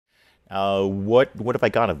What have I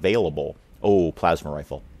got available? Oh, plasma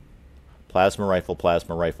rifle. Plasma rifle,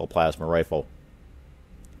 plasma rifle, plasma rifle.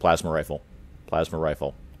 Plasma rifle. Plasma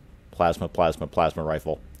rifle. Plasma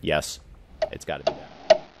rifle. Yes. It's got to be that.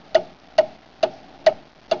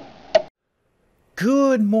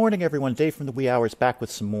 Good morning, everyone. Dave from the Wee Hours back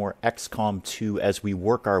with some more XCOM 2 as we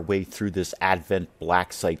work our way through this Advent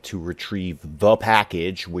Black Site to retrieve the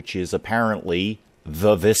package, which is apparently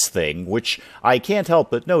this thing, which I can't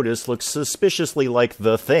help but notice looks suspiciously like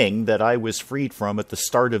the thing that I was freed from at the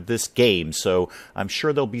start of this game, so I'm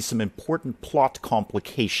sure there'll be some important plot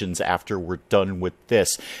complications after we're done with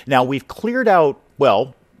this. Now, we've cleared out,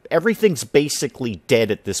 well, everything's basically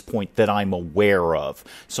dead at this point that I'm aware of.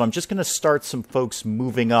 So I'm just going to start some folks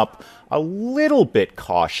moving up a little bit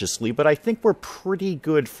cautiously, but I think we're pretty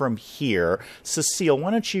good from here. Cecile,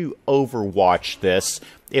 why don't you overwatch this?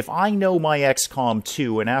 If I know my XCOM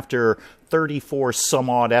 2, and after 34 some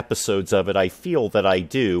odd episodes of it, I feel that I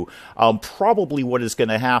do, probably what is going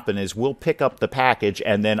to happen is we'll pick up the package,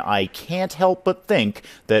 and then I can't help but think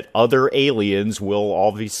that other aliens will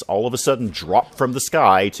all of a sudden drop from the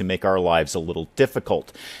sky to make our lives a little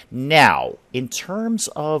difficult. Now, in terms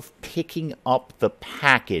of picking up the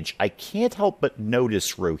package, I can't help but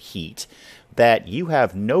notice, Rohit, that you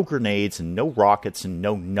have no grenades and no rockets and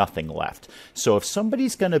no nothing left. So if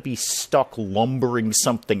somebody's going to be stuck lumbering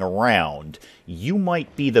something around, you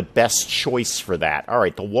might be the best choice for that. All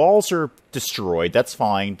right, the walls are destroyed. That's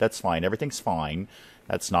fine. That's fine. Everything's fine.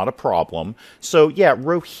 That's not a problem. So yeah,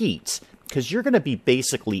 Rohit, because you're going to be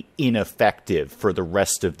basically ineffective for the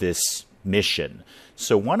rest of this mission.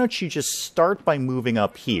 So why don't you just start by moving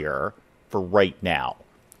up here for right now.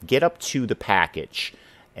 Get up to the package.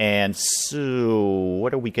 And so,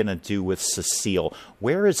 what are we going to do with Cecile?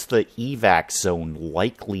 Where is the evac zone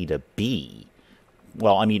likely to be?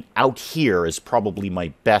 Well, I mean, out here is probably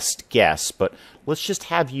my best guess, but let's just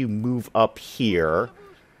have you move up here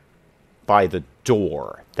by the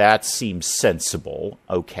door. That seems sensible.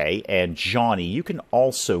 Okay, and Johnny, you can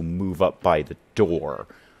also move up by the door.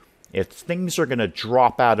 If things are going to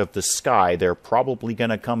drop out of the sky, they're probably going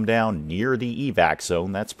to come down near the evac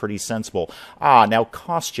zone. That's pretty sensible. Ah, now,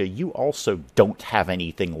 Kostya, you also don't have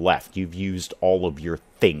anything left. You've used all of your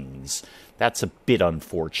things. That's a bit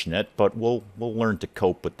unfortunate, but we'll learn to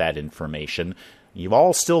cope with that information. You've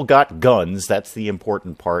all still got guns. That's the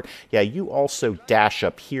important part. Yeah, you also dash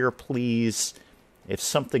up here, please. If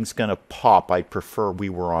something's going to pop, I'd prefer we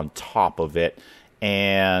were on top of it.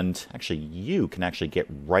 And actually, you can actually get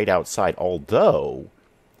right outside, although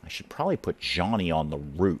I should probably put Johnny on the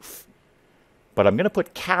roof. But I'm going to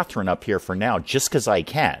put Catherine up here for now, just because I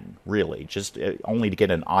can, really. Just only to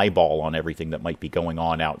get an eyeball on everything that might be going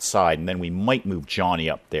on outside. And then we might move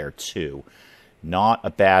Johnny up there, too. Not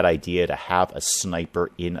a bad idea to have a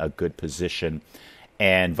sniper in a good position.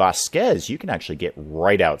 And Vasquez, you can actually get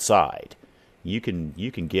right outside. You can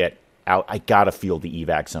get out. I gotta feel the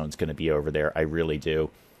evac zone's going to be over there. I really do.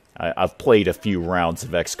 I've played a few rounds of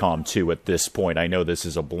XCOM 2 at this point. I know this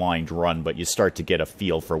is a blind run, but you start to get a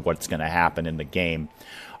feel for what's going to happen in the game.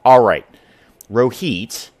 All right,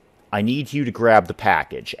 Rohit, I need you to grab the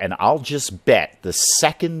package, and I'll just bet the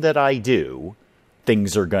second that I do,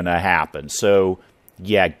 things are going to happen. So,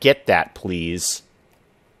 yeah, get that, please.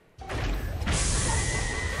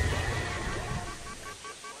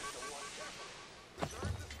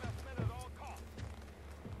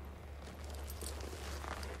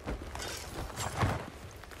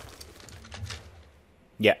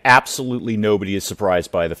 Yeah, absolutely nobody is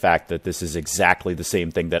surprised by the fact that this is exactly the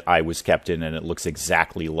same thing that I was kept in, and it looks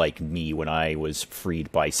exactly like me when I was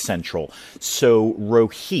freed by Central. So,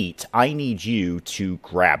 Rohit, I need you to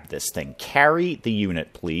grab this thing. Carry the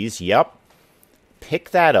unit, please. Yep.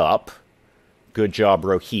 Pick that up. Good job,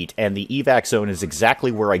 Rohit. And the evac zone is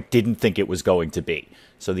exactly where I didn't think it was going to be.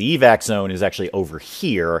 So the evac zone is actually over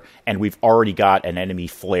here, and we've already got an enemy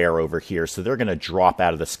flare over here. So they're going to drop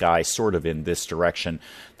out of the sky sort of in this direction.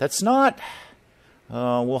 That's not...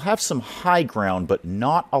 we'll have some high ground, but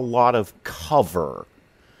not a lot of cover.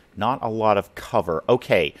 Not a lot of cover.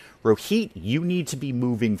 Okay, Rohit, you need to be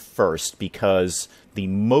moving first, because the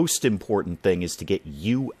most important thing is to get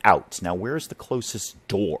you out. Now, where's the closest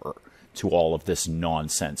door to all of this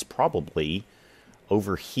nonsense? Probably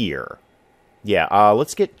over here. Yeah,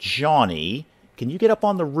 let's get Johnny. Can you get up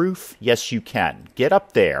on the roof? Yes, you can. Get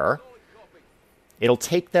up there. It'll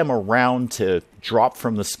take them around to drop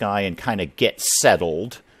from the sky and kind of get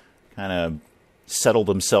settled. Kind of settle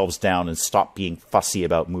themselves down and stop being fussy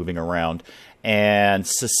about moving around. And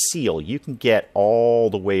Cecile, you can get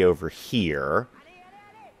all the way over here.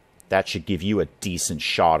 That should give you a decent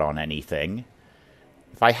shot on anything.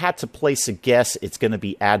 If I had to place a guess, it's going to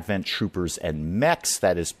be Advent Troopers and Mechs.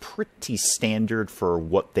 That is pretty standard for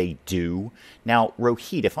what they do. Now,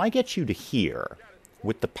 Rohit, if I get you to here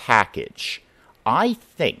with the package, I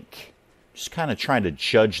think, just kind of trying to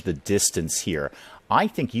judge the distance here, I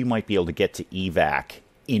think you might be able to get to evac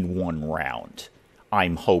in one round.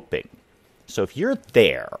 I'm hoping. So if you're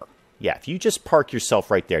there, yeah, if you just park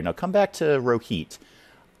yourself right there. Now come back to Rohit.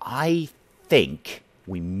 I think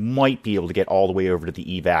we might be able to get all the way over to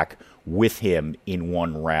the evac with him in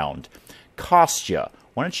one round. Kostya,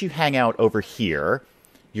 why don't you hang out over here?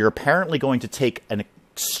 You're apparently going to take an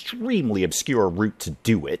extremely obscure route to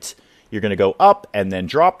do it. You're going to go up and then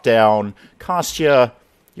drop down. Kostya,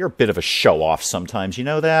 you're a bit of a show-off sometimes, you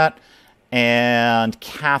know that? And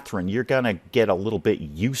Catherine, you're going to get a little bit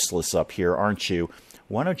useless up here, aren't you?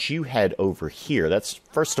 Why don't you head over here? That's,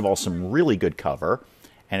 first of all, some really good cover.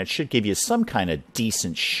 And it should give you some kind of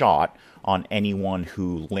decent shot on anyone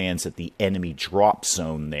who lands at the enemy drop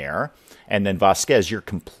zone there. And then Vasquez, you're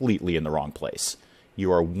completely in the wrong place. You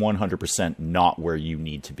are 100% not where you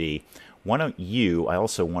need to be. Why don't you, I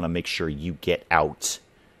also want to make sure you get out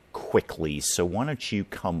quickly. So why don't you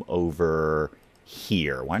come over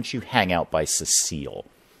here? Why don't you hang out by Cecile?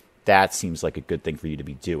 That seems like a good thing for you to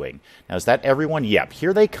be doing. Now, is that everyone? Yep,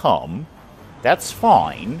 here they come. That's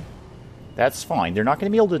fine. That's fine. They're not going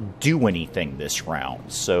to be able to do anything this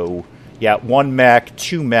round. So, yeah, 1 mech,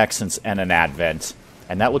 2 mechs, and an Advent.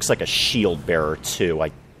 And that looks like a shield bearer, too.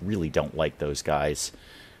 I really don't like those guys.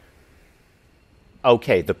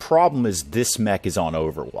 Okay, the problem is this mech is on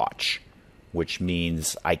Overwatch, which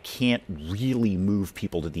means I can't really move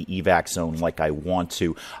people to the evac zone like I want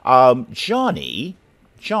to. Johnny,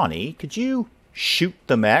 could you shoot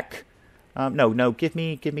the mech? No, give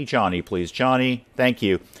me Johnny, please. Johnny, thank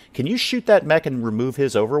you. Can you shoot that mech and remove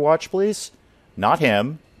his Overwatch, please? Not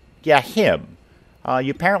him. Yeah, him.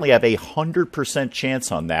 You apparently have a 100%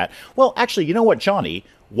 chance on that. Well, actually, you know what, Johnny?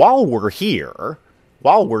 While we're here,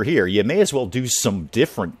 you may as well do some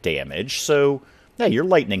different damage. So, yeah, your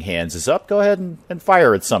lightning hands is up. Go ahead and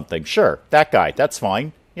fire at something. Sure, that guy. That's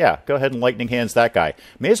fine. Yeah, go ahead and lightning hands that guy.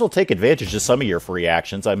 May as well take advantage of some of your free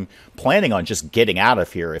actions. I'm planning on just getting out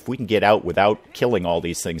of here. If we can get out without killing all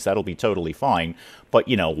these things, that'll be totally fine. But,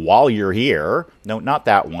 you know, while you're here... No, not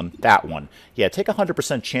that one. That one. Yeah, take a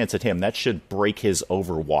 100% chance at him. That should break his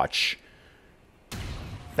Overwatch.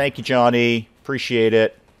 Thank you, Johnny. Appreciate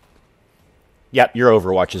it. Yep, your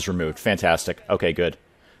Overwatch is removed. Fantastic. Okay, good.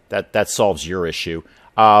 That solves your issue.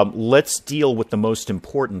 Let's deal with the most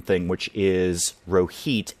important thing, which is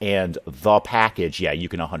Rohit and the package. Yeah, you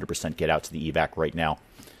can 100% get out to the evac right now.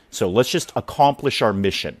 So let's just accomplish our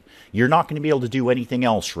mission. You're not going to be able to do anything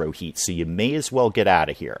else, Rohit, so you may as well get out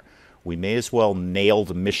of here. We may as well nail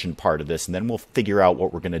the mission part of this, and then we'll figure out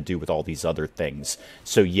what we're going to do with all these other things.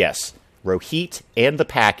 So yes, Rohit and the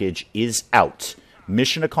package is out.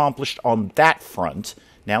 Mission accomplished on that front.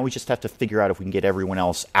 Now we just have to figure out if we can get everyone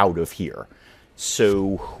else out of here.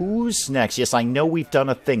 So, who's next? Yes, I know we've done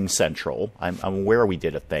a thing, Central. I'm aware we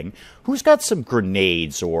did a thing. Who's got some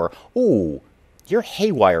grenades or... Oh, your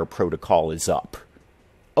Haywire protocol is up.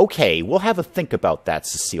 Okay, we'll have a think about that,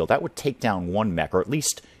 Cecile. That would take down one mech, or at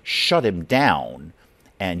least shut him down.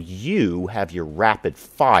 And you have your rapid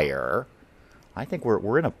fire. I think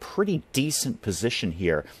we're in a pretty decent position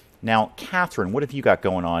here. Now, Catherine, what have you got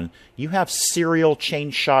going on? You have serial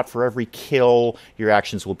chain shot for every kill. Your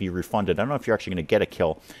actions will be refunded. I don't know if you're actually going to get a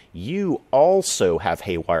kill. You also have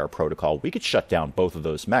Haywire Protocol. We could shut down both of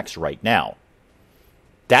those mechs right now.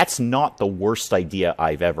 That's not the worst idea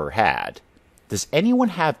I've ever had. Does anyone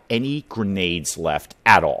have any grenades left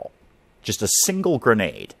at all? Just a single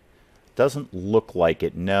grenade. Doesn't look like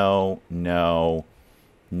it. No.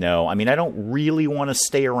 I mean, I don't really want to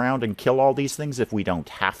stay around and kill all these things if we don't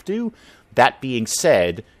have to. That being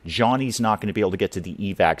said, Johnny's not going to be able to get to the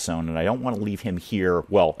evac zone, and I don't want to leave him here,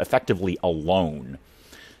 well, effectively alone.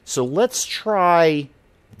 So let's try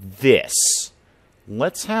this.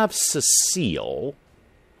 Let's have Cecile,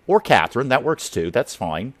 or Catherine, that works too, that's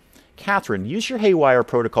fine. Catherine, use your Haywire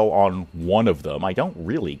Protocol on one of them. I don't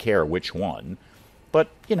really care which one. But,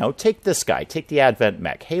 you know, take this guy, take the Advent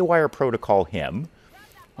mech. Haywire Protocol him.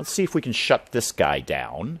 Let's see if we can shut this guy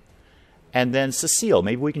down. And then Cecile,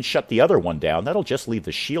 maybe we can shut the other one down. That'll just leave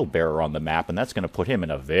the shield bearer on the map, and that's going to put him in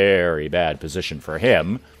a very bad position for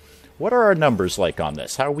him. What are our numbers like on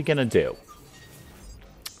this? How are we going to do?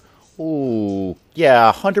 Ooh,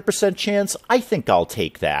 yeah, 100% chance? I think I'll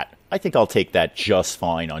take that. I think I'll take that just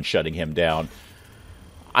fine on shutting him down.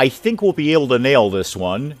 I think we'll be able to nail this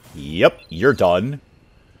one. Yep, you're done.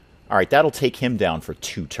 Alright, that'll take him down for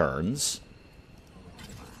 2 turns.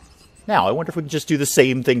 Now, I wonder if we can just do the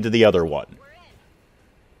same thing to the other one.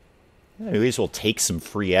 Anyways, we'll take some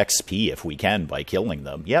free XP if we can by killing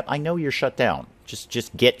them. Yep, I know you're shut down.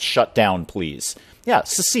 Just get shut down, please. Yeah,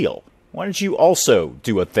 Cecile, why don't you also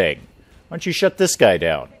do a thing? Why don't you shut this guy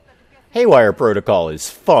down? Haywire Protocol is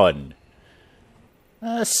fun.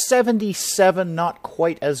 77, not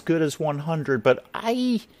quite as good as 100, but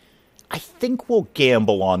I think we'll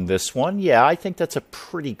gamble on this one. Yeah, I think that's a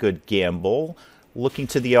pretty good gamble. Looking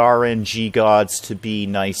to the RNG gods to be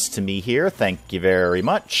nice to me here. Thank you very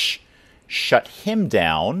much. Shut him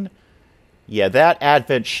down. Yeah, that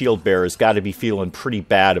Advent Shield Bearer's got to be feeling pretty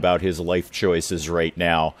bad about his life choices right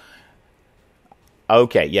now.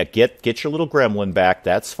 Okay, yeah, get your little gremlin back.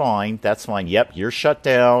 That's fine. That's fine. Yep, you're shut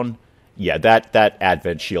down. Yeah, that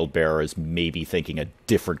Advent Shield Bearer is maybe thinking a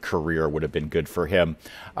different career would have been good for him.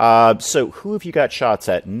 So who have you got shots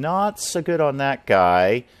at? Not so good on that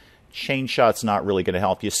guy. Chain shot's not really going to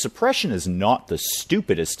help you. Suppression is not the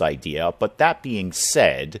stupidest idea, but that being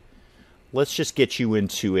said, let's just get you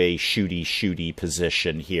into a shooty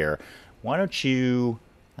position here. Why don't you...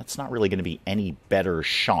 That's not really going to be any better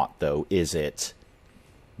shot, though, is it?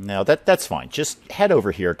 No, that's fine. Just head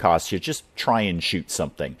over here, Kostya. Just try and shoot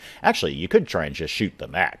something. Actually, you could try and just shoot the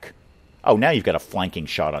mech. Oh, now you've got a flanking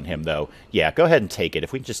shot on him, though. Yeah, go ahead and take it.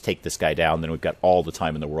 If we can just take this guy down, then we've got all the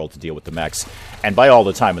time in the world to deal with the mechs. And by all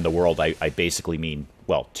the time in the world, I basically mean,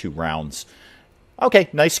 well, 2 rounds. Okay,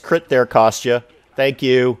 nice crit there, Kostya. Thank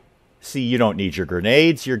you. See, you don't need your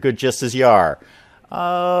grenades. You're good just as you are.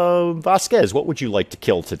 Vasquez, what would you like to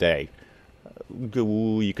kill today?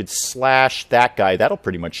 You could slash that guy. That'll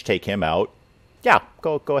pretty much take him out. Yeah,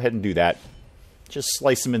 go ahead and do that. Just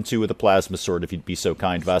slice him in 2 with a plasma sword if you'd be so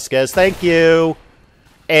kind, Vasquez. Thank you!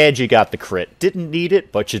 And you got the crit. Didn't need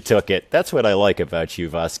it, but you took it. That's what I like about you,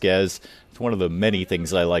 Vasquez. It's one of the many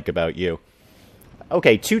things I like about you.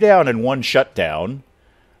 Okay, 2 down and 1 shut down.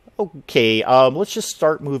 Okay, let's just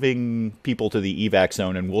start moving people to the evac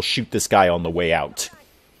zone, and we'll shoot this guy on the way out.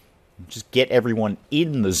 Just get everyone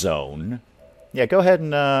in the zone. Yeah, go ahead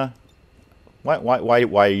and, why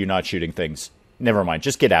are you not shooting things? Never mind,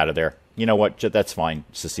 just get out of there. You know what, that's fine,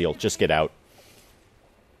 Cecile, just get out.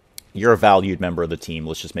 You're a valued member of the team,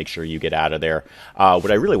 let's just make sure you get out of there.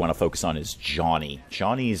 What I really want to focus on is Johnny.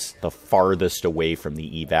 Johnny's the farthest away from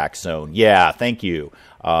the evac zone. Yeah, thank you.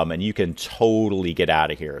 And you can totally get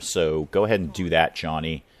out of here, so go ahead and do that,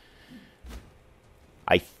 Johnny.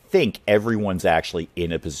 I think everyone's actually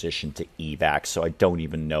in a position to evac, so I don't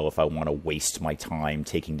even know if I want to waste my time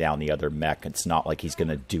taking down the other mech. It's not like he's going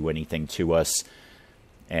to do anything to us.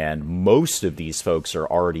 And most of these folks are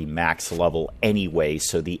already max level anyway,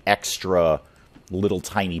 so the extra little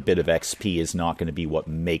tiny bit of XP is not going to be what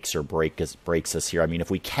makes or breaks us here. I mean,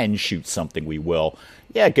 if we can shoot something, we will.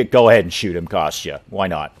 Yeah, go ahead and shoot him, Kostya. Why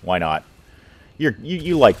not? Why not?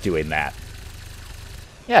 You like doing that.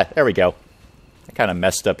 Yeah, there we go. I kind of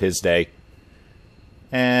messed up his day.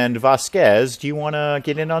 And Vasquez, do you want to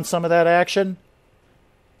get in on some of that action?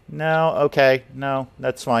 No? Okay. No,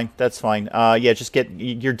 that's fine. That's fine. Yeah, just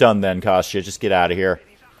you're done then, Kostya. Just get out of here.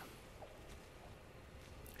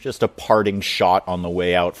 Just a parting shot on the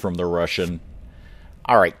way out from the Russian.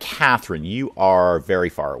 Alright, Catherine, you are very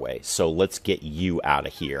far away, so let's get you out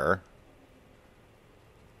of here.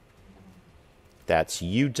 That's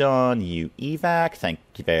you done. You evac. Thank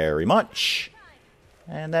you very much.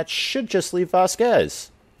 And that should just leave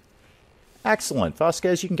Vasquez. Excellent.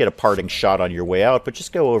 Vasquez, you can get a parting shot on your way out, but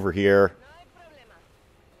just go over here.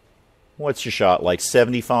 What's your shot, like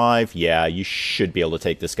 75? Yeah, you should be able to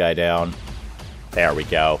take this guy down. There we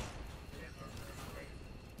go.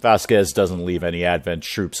 Vasquez doesn't leave any Advent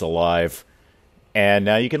troops alive. And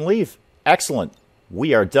now you can leave. Excellent.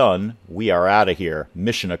 We are done. We are out of here.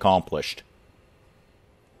 Mission accomplished.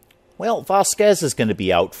 Well, Vasquez is going to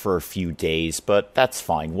be out for a few days, but that's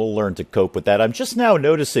fine. We'll learn to cope with that. I'm just now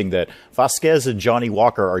noticing that Vasquez and Johnny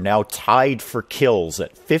Walker are now tied for kills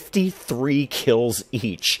at 53 kills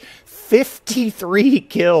each. 53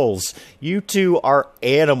 kills! You two are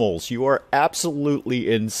animals. You are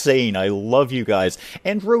absolutely insane. I love you guys.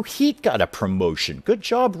 And Rohit got a promotion. Good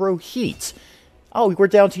job, Rohit. Oh, we're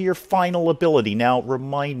down to your final ability. Now,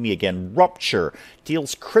 remind me again. Rupture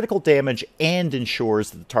deals critical damage and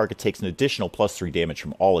ensures that the target takes an additional +3 damage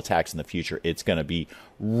from all attacks in the future. It's going to be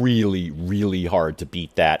really, really hard to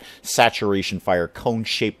beat that. Saturation fire,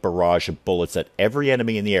 cone-shaped barrage of bullets at every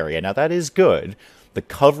enemy in the area. Now, that is good, The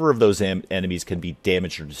cover of those enemies can be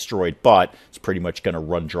damaged or destroyed, but it's pretty much going to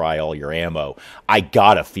run dry all your ammo. I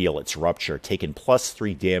gotta feel it's Rupture. Taking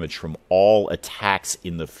 +3 damage from all attacks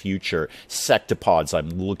in the future. Sectopods, I'm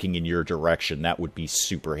looking in your direction. That would be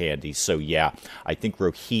super handy. So yeah, I think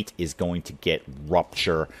Rohit is going to get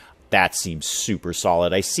Rupture. That seems super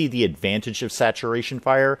solid. I see the advantage of Saturation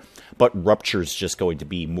Fire, but Rupture's just going to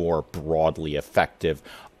be more broadly effective.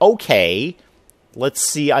 Okay, let's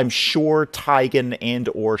see. I'm sure Tygan and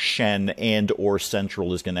or Shen and or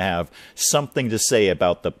Central is going to have something to say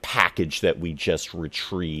about the package that we just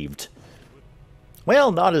retrieved.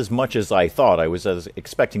 Well, not as much as I thought. I was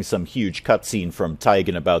expecting some huge cutscene from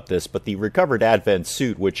Tygan about this, but the recovered Advent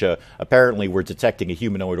suit, which apparently we're detecting a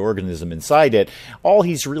humanoid organism inside it, all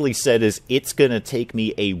he's really said is, it's going to take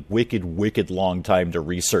me a wicked, wicked long time to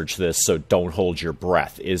research this, so don't hold your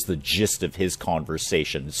breath, is the gist of his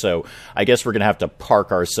conversation. So I guess we're going to have to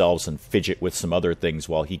park ourselves and fidget with some other things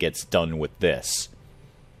while he gets done with this.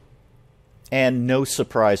 And no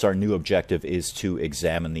surprise, our new objective is to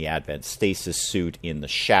examine the Advent stasis suit in the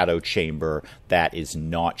Shadow Chamber. That is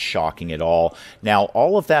not shocking at all. Now,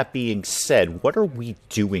 all of that being said, what are we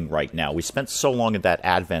doing right now? We spent so long at that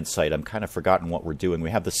Advent site, I'm kind of forgotten what we're doing. We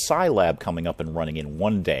have the Psi Lab coming up and running in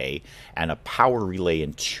 1 day, and a power relay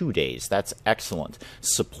in 2 days. That's excellent.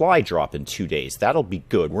 Supply drop in 2 days. That'll be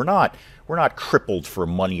good. We're not crippled for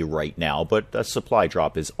money right now, but a supply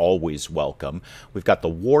drop is always welcome. We've got the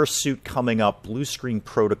war suit coming up, blue screen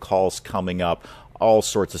protocols coming up, all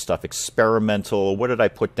sorts of stuff. Experimental, what did I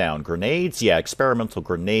put down? Grenades? Yeah, experimental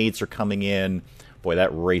grenades are coming in. Boy,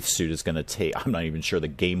 that Wraith suit is going to take... I'm not even sure the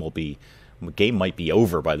game will be... The game might be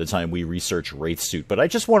over by the time we research Wraith suit, but I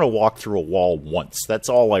just want to walk through a wall once. That's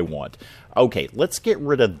all I want. Okay, let's get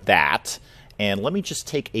rid of that. And let me just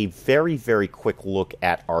take a very, very quick look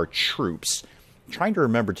at our troops. I'm trying to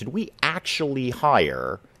remember, did we actually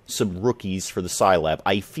hire some rookies for the Psi Lab?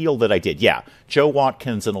 I feel that I did. Yeah, Joe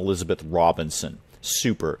Watkins and Elizabeth Robinson.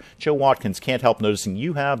 Super. Joe Watkins, can't help noticing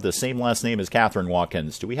you have the same last name as Catherine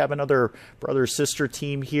Watkins. Do we have another brother-sister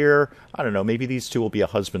team here? I don't know. Maybe these two will be a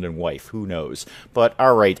husband and wife. Who knows? But,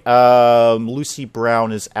 all right. Lucy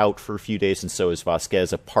Brown is out for a few days, and so is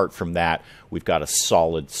Vasquez. Apart from that, we've got a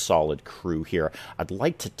solid, solid crew here. I'd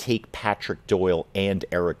like to take Patrick Doyle and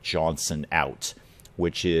Eric Johnson out,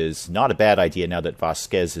 which is not a bad idea now that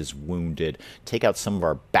Vasquez is wounded. Take out some of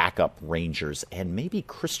our backup rangers, and maybe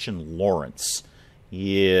Christian Lawrence.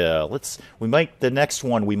 Yeah, the next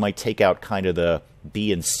one we might take out kind of the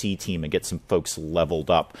B and C team and get some folks leveled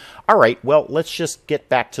up. All right, well, let's just get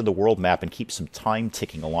back to the world map and keep some time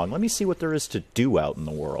ticking along. Let me see what there is to do out in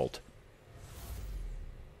the world.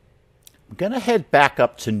 I'm going to head back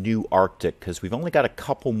up to New Arctic because we've only got a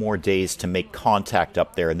couple more days to make contact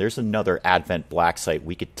up there, and there's another Advent Black site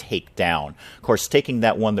we could take down. Of course, taking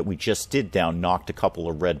that one that we just did down knocked a couple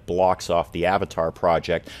of red blocks off the Avatar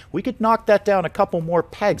project. We could knock that down a couple more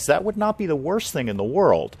pegs. That would not be the worst thing in the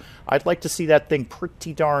world. I'd like to see that thing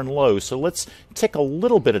pretty darn low, so let's tick a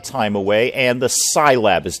little bit of time away, and the Psi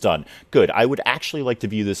Lab is done. Good. I would actually like to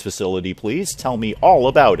view this facility, please. Tell me all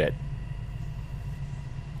about it.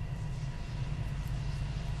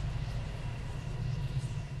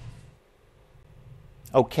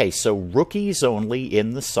 Okay, so rookies only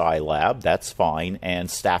in the Psi Lab, that's fine,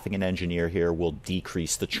 and staffing an engineer here will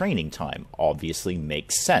decrease the training time. Obviously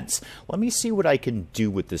makes sense. Let me see what I can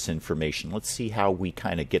do with this information. Let's see how we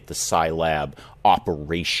kind of get the Psi Lab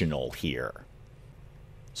operational here.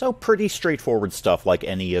 So pretty straightforward stuff like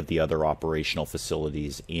any of the other operational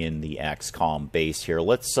facilities in the XCOM base here.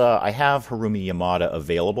 I have Harumi Yamada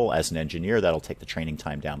available as an engineer. That'll take the training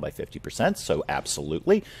time down by 50%, so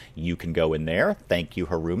absolutely. You can go in there. Thank you,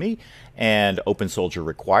 Harumi. And open soldier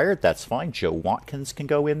required. That's fine. Joe Watkins can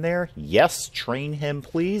go in there. Yes, train him,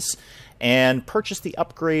 please. And purchase the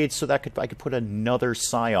upgrade so that I could put another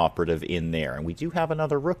Psi operative in there. And we do have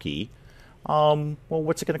another rookie. Well,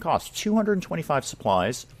 what's it going to cost? 225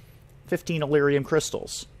 supplies, 15 Illyrium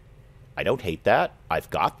crystals. I don't hate that. I've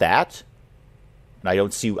got that.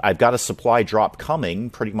 And I've got a supply drop coming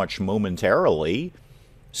pretty much momentarily.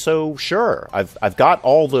 So, sure, I've got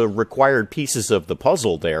all the required pieces of the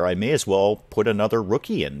puzzle there. I may as well put another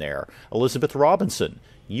rookie in there. Elizabeth Robinson,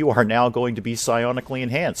 you are now going to be psionically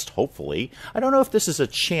enhanced, hopefully. I don't know if this is a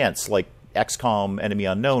chance like XCOM Enemy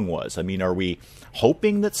Unknown was. I mean, are we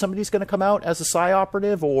hoping that somebody's going to come out as a Psi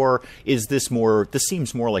operative, or is this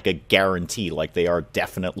seems more like a guarantee, like they are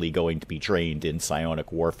definitely going to be trained in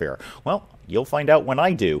psionic warfare? Well, you'll find out when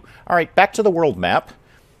I do. All right, back to the world map,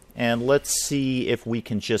 and let's see if we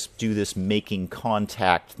can just do this making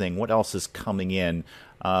contact thing. What else is coming in?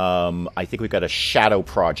 I think we've got a shadow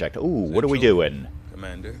project. Ooh, what are we doing?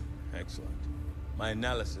 Commander. Excellent. My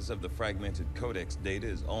analysis of the fragmented codex data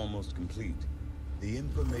is almost complete. The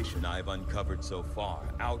information I've uncovered so far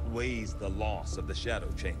outweighs the loss of the Shadow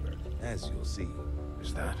Chamber, as you'll see.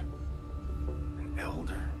 Is that an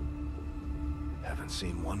elder? Haven't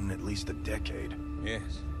seen one in at least a decade.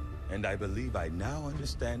 Yes, and I believe I now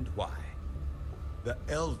understand why. The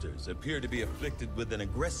Elders appear to be afflicted with an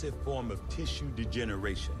aggressive form of tissue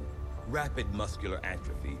degeneration, rapid muscular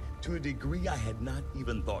atrophy, to a degree I had not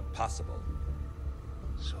even thought possible.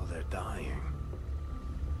 So they're dying.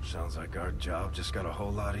 Sounds like our job just got a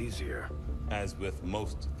whole lot easier. As with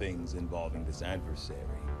most things involving this adversary,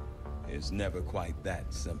 it's never quite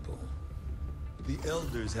that simple. The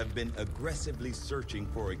Elders have been aggressively searching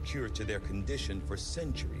for a cure to their condition for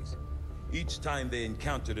centuries. Each time they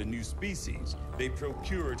encountered a new species, they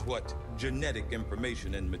procured what genetic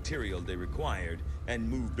information and material they required and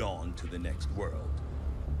moved on to the next world.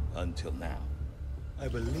 Until now. I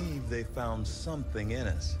believe they found something in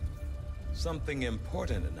us. Something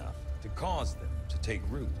important enough to cause them to take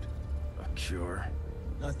root. A cure?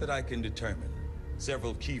 Not that I can determine.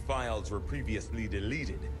 Several key files were previously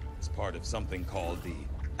deleted as part of something called the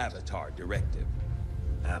Avatar Directive.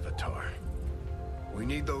 Avatar. We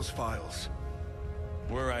need those files.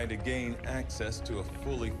 Were I to gain access to a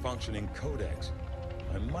fully functioning codex,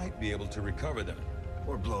 I might be able to recover them.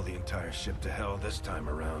 Or blow the entire ship to hell this time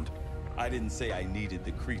around. I didn't say I needed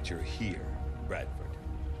the creature here, Bradford.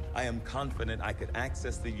 I am confident I could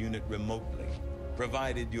access the unit remotely,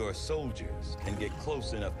 provided your soldiers can get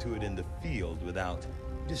close enough to it in the field without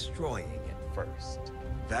destroying it first.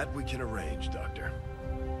 That we can arrange, Doctor.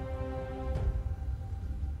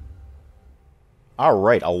 All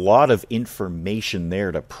right, a lot of information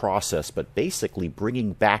there to process, but basically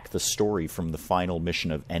bringing back the story from the final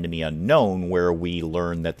mission of Enemy Unknown, where we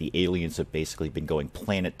learn that the aliens have basically been going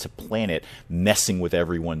planet to planet, messing with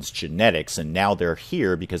everyone's genetics, and now they're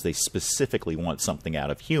here because they specifically want something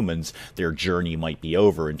out of humans. Their journey might be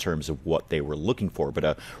over in terms of what they were looking for, but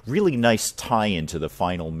a really nice tie-in to the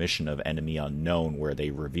final mission of Enemy Unknown, where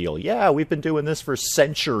they reveal, yeah, we've been doing this for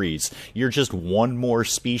centuries. You're just one more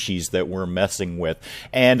species that we're messing with.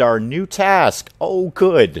 And our new task, oh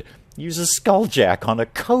good, use a skulljack on a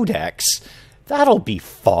codex. That'll be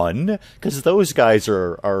fun, because those guys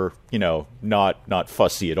are you know, not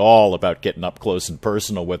fussy at all about getting up close and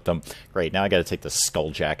personal with them. Great, now I got to take the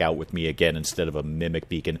skulljack out with me again instead of a mimic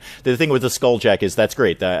beacon. The thing with the skulljack is, that's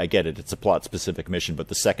great, I get it, it's a plot-specific mission, but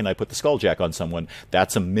the second I put the skulljack on someone,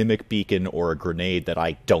 that's a mimic beacon or a grenade that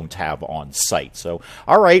I don't have on site. So,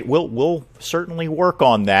 alright, we'll certainly work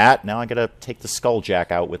on that. Now I got to take the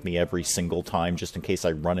skulljack out with me every single time, just in case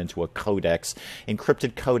I run into a codex.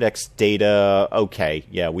 Encrypted codex data, okay,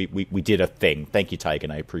 yeah, we did a thing. Thank you,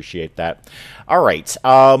 Tygan, I appreciate that. All right.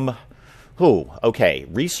 Okay.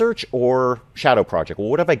 Research or Shadow Project? Well,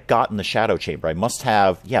 what have I got in the Shadow Chamber? I must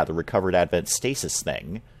have, yeah, the recovered Advent stasis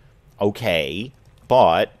thing. Okay.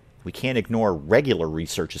 But we can't ignore regular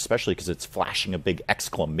research, especially because it's flashing a big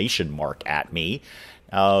exclamation mark at me.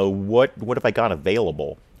 What have I got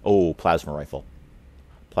available? Oh, plasma rifle.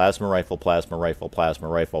 Plasma rifle, plasma rifle, plasma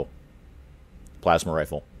rifle. Plasma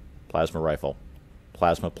rifle. Plasma rifle.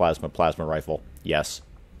 Plasma rifle. Yes.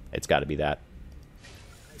 It's got to be that.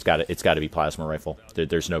 It's got to be plasma rifle.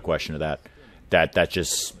 There's no question of that. That's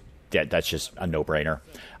just a no-brainer.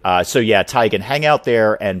 So yeah, Tygan, hang out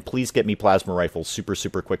there and please get me plasma rifles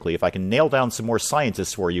super quickly. If I can nail down some more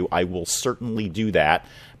scientists for you, I will certainly do that.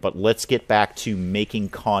 But let's get back to making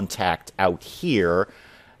contact out here.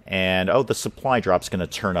 And oh, the supply drop's going to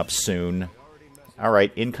turn up soon. All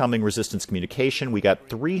right, incoming resistance communication. We got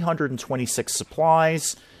 326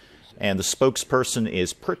 supplies. And the spokesperson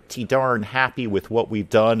is pretty darn happy with what we've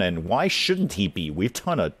done, and why shouldn't he be? We've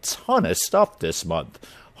done a ton of stuff this month.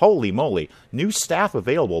 Holy moly. New staff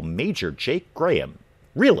available, Major Jake Graham.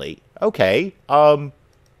 Really? Okay. Well,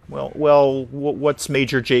 what's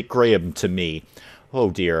Major Jake Graham to me? Oh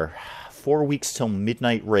dear. 4 weeks till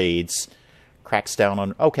midnight raids. Cracks down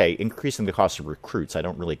on... Okay, increasing the cost of recruits. I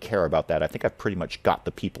don't really care about that. I think I've pretty much got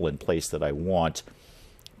the people in place that I want.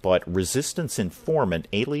 But Resistance Informant,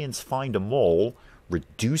 aliens find a mole,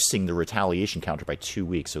 reducing the retaliation counter by 2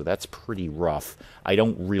 weeks, so that's pretty rough. I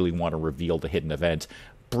don't really want to reveal the hidden event.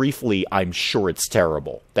 Briefly, I'm sure it's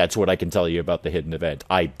terrible. That's what I can tell you about the hidden event.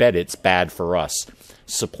 I bet it's bad for us.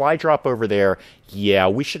 Supply drop over there, yeah,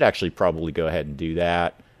 we should actually probably go ahead and do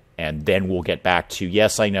that. And then we'll get back to,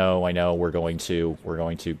 yes, I know, we're going to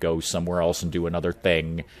go somewhere else and do another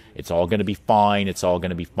thing. It's all going to be fine, it's all going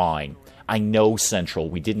to be fine. I know, Central,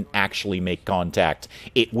 we didn't actually make contact.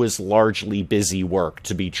 It was largely busy work,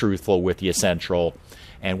 to be truthful with you, Central.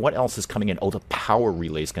 And what else is coming in? Oh, the power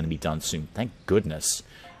relay is going to be done soon. Thank goodness.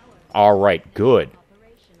 All right, good.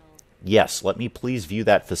 Yes, let me please view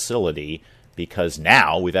that facility, because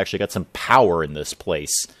now we've actually got some power in this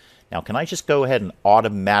place. Now, can I just go ahead and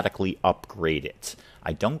automatically upgrade it?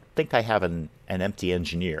 I don't think I have an empty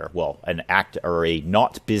engineer. Well, a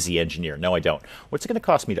not busy engineer. No, I don't. What's it going to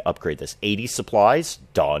cost me to upgrade this? 80 supplies?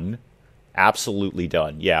 Done. Absolutely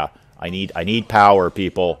done. Yeah, I need power,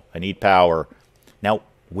 people. I need power. Now,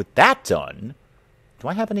 with that done, do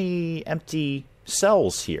I have any empty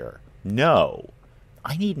cells here? No.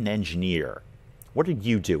 I need an engineer. What are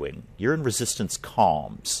you doing? You're in resistance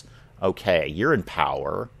comms. Okay, you're in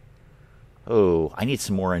power. Oh, I need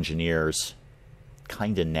some more engineers.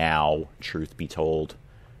 Kinda now, truth be told.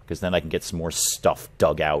 Because then I can get some more stuff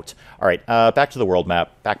dug out. Alright, back to the world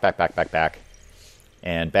map. Back.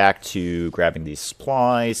 And back to grabbing these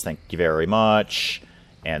supplies. Thank you very much.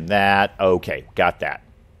 And that. Okay, got that.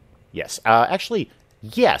 Yes. Actually,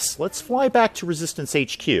 yes, let's fly back to Resistance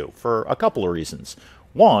HQ for a couple of reasons.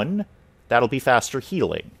 One, that'll be faster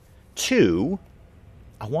healing. Two,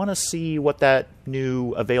 I want to see what that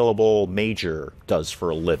new available major does for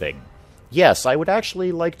a living. Yes, I would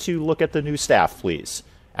actually like to look at the new staff, please.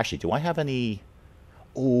 Actually, do I have any...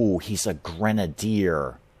 Ooh, he's a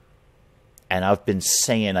grenadier. And I've been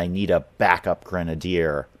saying I need a backup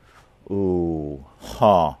grenadier. Ooh,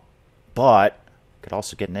 huh. But I could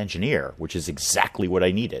also get an engineer, which is exactly what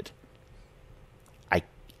I needed.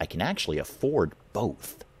 I can actually afford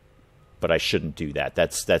both. But I shouldn't do that.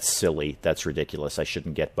 That's silly. That's ridiculous. I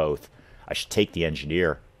shouldn't get both. I should take the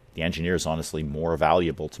engineer. The engineer is honestly more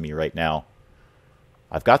valuable to me right now.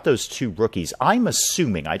 I've got those two rookies. I'm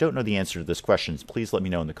assuming, I don't know the answer to this question. Please let me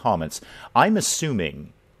know in the comments. I'm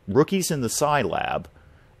assuming rookies in the Psi Lab,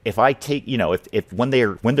 if I take, if when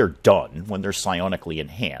they're done, when they're psionically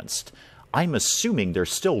enhanced, I'm assuming they're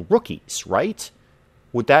still rookies, right?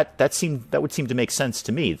 That would seem to make sense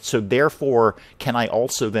to me. So therefore, can I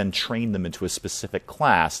also then train them into a specific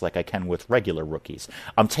class like I can with regular rookies?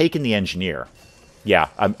 I'm taking the engineer. Yeah,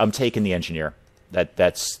 I'm taking the engineer.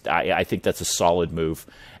 I think that's a solid move.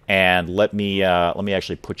 And let me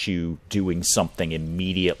actually put you doing something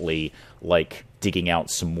immediately, like digging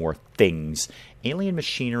out some more things. Alien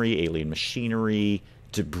machinery,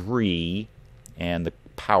 debris, and the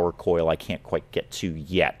power coil I can't quite get to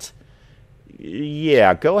yet.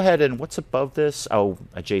 Yeah, go ahead and what's above this? Oh,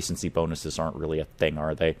 adjacency bonuses aren't really a thing,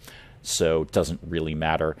 are they? So it doesn't really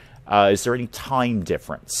matter. Is there any time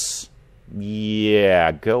difference?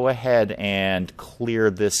 Yeah, go ahead and clear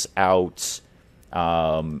this out.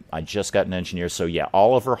 I just got an engineer, so yeah,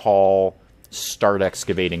 Oliver Hall, start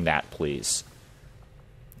excavating that, please.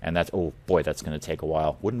 And that's, oh boy, that's going to take a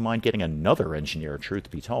while. Wouldn't mind getting another engineer, truth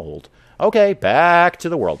be told. Okay, back to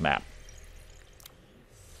the world map.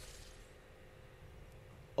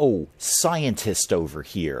 Oh, scientist over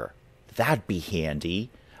here. That'd be handy.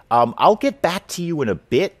 I'll get back to you in a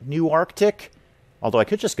bit, New Arctic. Although I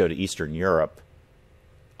could just go to Eastern Europe.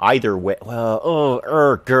 Either way, well,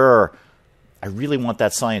 I really want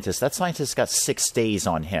that scientist. That scientist got 6 days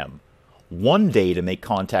on him. 1 day to make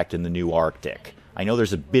contact in the New Arctic. I know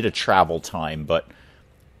there's a bit of travel time, but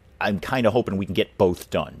I'm kind of hoping we can get both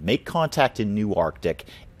done. Make contact in New Arctic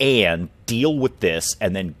and deal with this,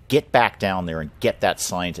 and then get back down there and get that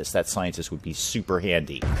scientist. That scientist would be super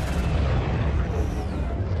handy.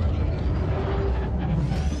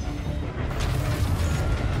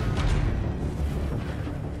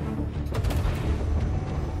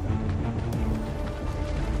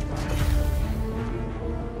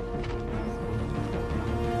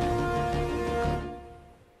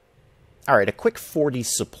 Alright, a quick 40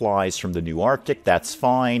 supplies from the New Arctic, that's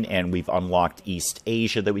fine, and we've unlocked East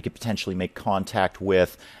Asia that we could potentially make contact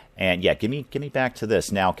with. And yeah, give me back to this.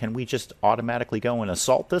 Now, can we just automatically go and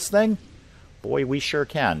assault this thing? Boy, we sure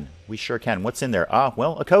can. We sure can. What's in there? Ah,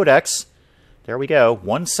 well, a codex. There we go.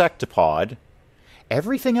 1 sectopod.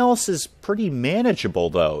 Everything else is pretty manageable,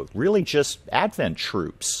 though. Really just Advent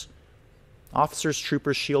troops. Officers,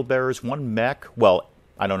 troopers, shield bearers, 1 mech. Well,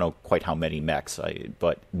 I don't know quite how many mechs,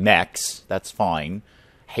 but mechs, that's fine.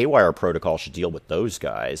 Haywire Protocol should deal with those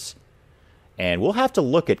guys. And we'll have to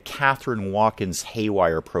look at Catherine Walken's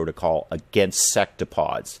Haywire Protocol against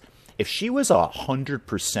sectopods. If she was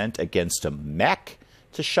 100% against a mech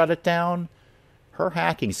to shut it down, her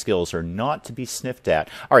hacking skills are not to be sniffed at.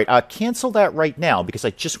 Alright, cancel that right now, because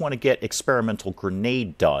I just want to get experimental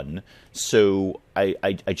grenade done. So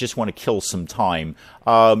I just want to kill some time.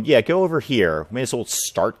 Yeah, go over here. May as well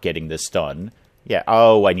start getting this done. Yeah,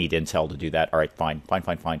 oh, I need intel to do that. Alright, fine.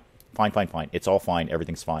 Fine. It's all fine.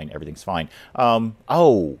 Everything's fine.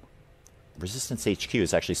 Oh. Resistance HQ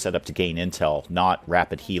is actually set up to gain intel, not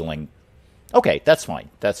rapid healing. Okay, that's fine.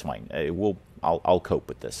 That's fine. I'll cope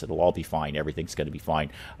with this. It'll all be fine. Everything's going to be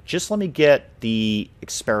fine. Just let me get the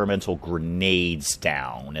experimental grenades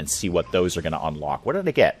down and see what those are going to unlock. What did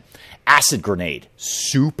I get? Acid grenade.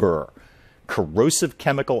 Super. Corrosive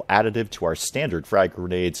chemical additive to our standard frag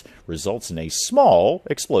grenades results in a small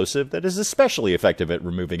explosive that is especially effective at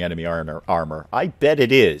removing enemy armor. I bet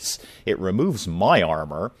it is. It removes my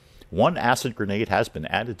armor. One acid grenade has been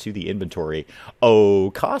added to the inventory.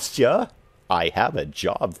 Oh, Kostya, I have a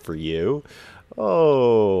job for you.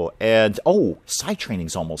 Oh, and Psi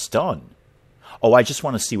training's almost done. Oh, I just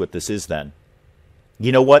want to see what this is then.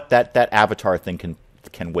 You know what? That avatar thing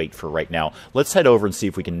can wait for right now. Let's head over and see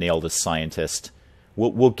if we can nail this scientist.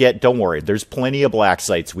 We'll get, don't worry, there's plenty of black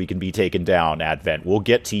sites we can be taken down, Advent. We'll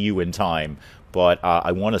get to you in time, but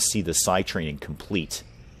I want to see the Psi training complete.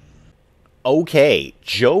 Okay,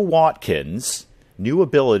 Joe Watkins, new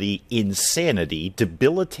ability, Insanity,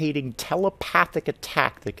 debilitating telepathic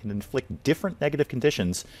attack that can inflict different negative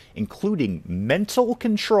conditions, including mental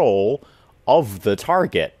control of the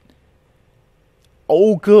target.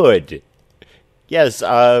 Oh, good. Yes,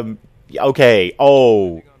 okay.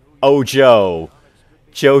 Oh, Joe.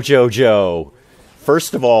 Joe.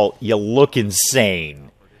 First of all, you look insane.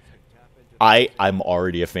 I'm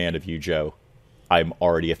already a fan of you, Joe. I'm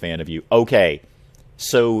already a fan of you. Okay,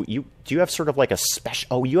 so do you have sort of like a special...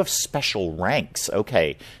 Oh, you have special ranks.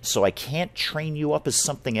 Okay, so I can't train you up as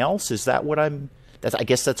something else? Is that what I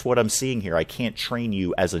guess that's what I'm seeing here. I can't train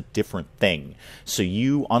you as a different thing. So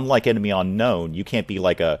you, unlike Enemy Unknown, you can't be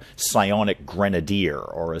like a psionic grenadier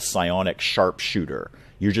or a psionic sharpshooter.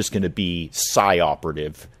 You're just going to be Psi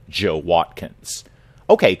operative Joe Watkins.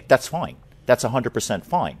 Okay, that's fine. That's 100%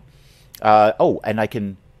 fine. And I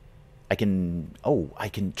can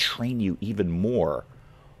train you even more.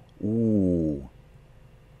 Ooh.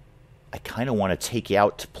 I kind of want to take you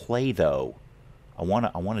out to play, though. I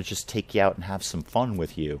want to just take you out and have some fun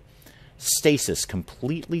with you. Stasis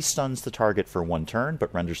completely stuns the target for 1 turn,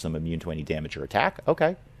 but renders them immune to any damage or attack.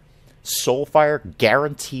 Okay. Soulfire,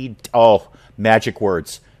 guaranteed... Oh, magic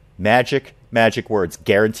words. Magic words.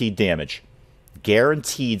 Guaranteed damage.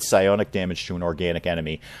 Guaranteed psionic damage to an organic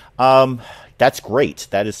enemy. That's great.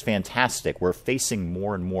 That is fantastic. We're facing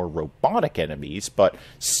more and more robotic enemies, but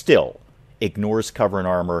still, ignores cover and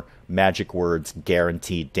armor, magic words,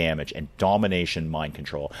 guaranteed damage, and domination mind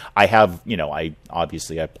control. I have,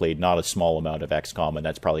 I've played not a small amount of XCOM, and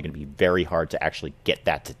that's probably going to be very hard to actually get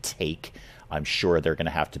that to take. I'm sure they're going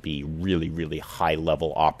to have to be really, really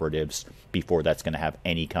high-level operatives before that's going to have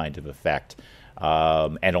any kind of effect.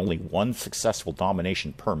 And only 1 successful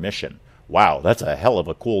domination per mission. Wow, that's a hell of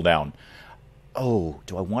a cooldown. Oh,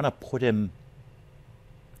 do I want to put him...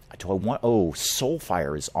 Oh,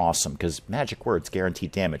 Soulfire is awesome, because magic words,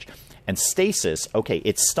 guaranteed damage. And Stasis, okay,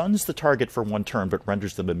 it stuns the target for 1 turn, but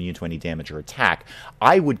renders them immune to any damage or attack.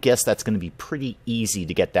 I would guess that's going to be pretty easy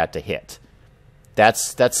to get that to hit.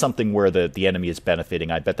 That's something where the enemy is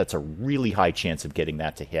benefiting. I bet that's a really high chance of getting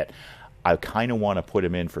that to hit. I kind of want to put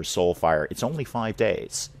him in for Soulfire. It's only 5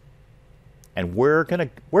 days. And we're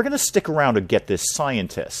gonna stick around and get this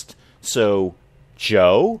scientist. So,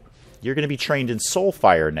 Joe, you're going to be trained in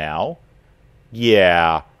Soulfire now.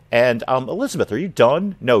 Yeah. And Elizabeth, are you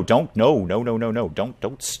done? No, don't. No.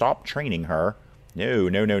 Don't stop training her.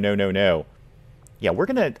 No. Yeah, we're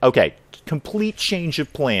going to... Okay, complete change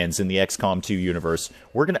of plans in the XCOM 2 universe.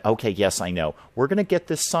 We're going to... Okay, yes, I know. We're going to get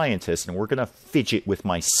this scientist, and we're going to fidget with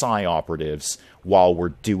my Psi operatives while we're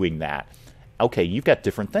doing that. Okay, you've got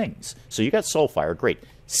different things. So you got Soulfire, great.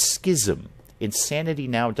 Schism. Insanity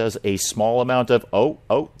now does a small amount of...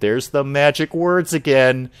 Oh, there's the magic words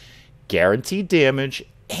again. Guaranteed damage,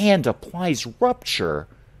 and applies Rupture,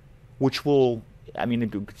 which will... I mean,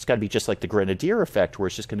 it's got to be just like the Grenadier effect, where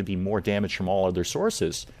it's just going to be more damage from all other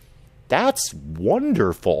sources. That's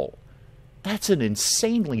wonderful. That's an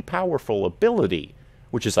insanely powerful ability,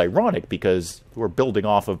 which is ironic because we're building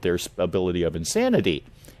off of their ability of Insanity.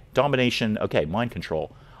 Domination, okay, mind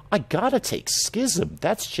control. I gotta take Schism.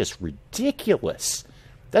 That's just ridiculous.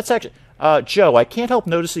 That's actually... Joe, I can't help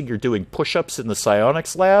noticing you're doing push-ups in the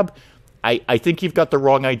Psionics lab. I think you've got the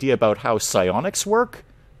wrong idea about how psionics work,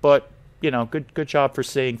 but... good job for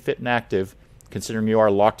staying fit and active. Considering you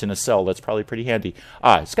are locked in a cell, that's probably pretty handy.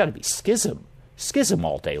 It's got to be Schism. Schism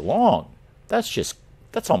all day long. That's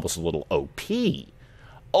almost a little OP.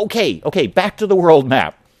 Okay, back to the world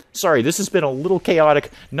map. Sorry, this has been a little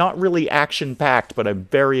chaotic, not really action-packed, but I'm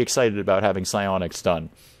very excited about having psionics done.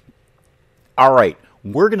 All right,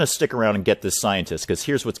 we're going to stick around and get this scientist, because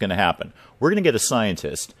here's what's going to happen. We're going to get a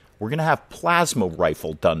scientist. We're going to have Plasma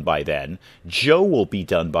Rifle done by then. Joe will be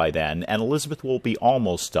done by then, and Elizabeth will be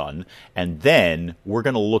almost done. And then we're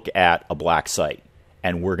going to look at a black site,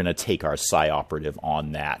 and we're going to take our Psi Operative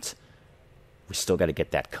on that. We still got to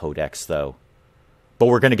get that Codex, though. But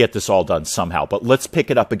we're going to get this all done somehow. But let's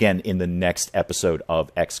pick it up again in the next episode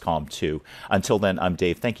of XCOM 2. Until then, I'm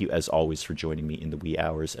Dave. Thank you, as always, for joining me in the wee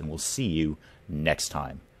hours, and we'll see you next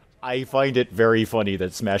time. I find it very funny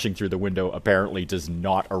that smashing through the window apparently does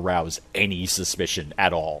not arouse any suspicion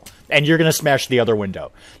at all. And you're going to smash the other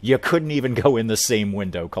window. You couldn't even go in the same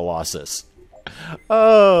window, Colossus.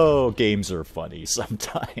 Oh, games are funny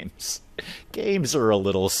sometimes. Games are a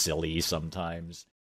little silly sometimes.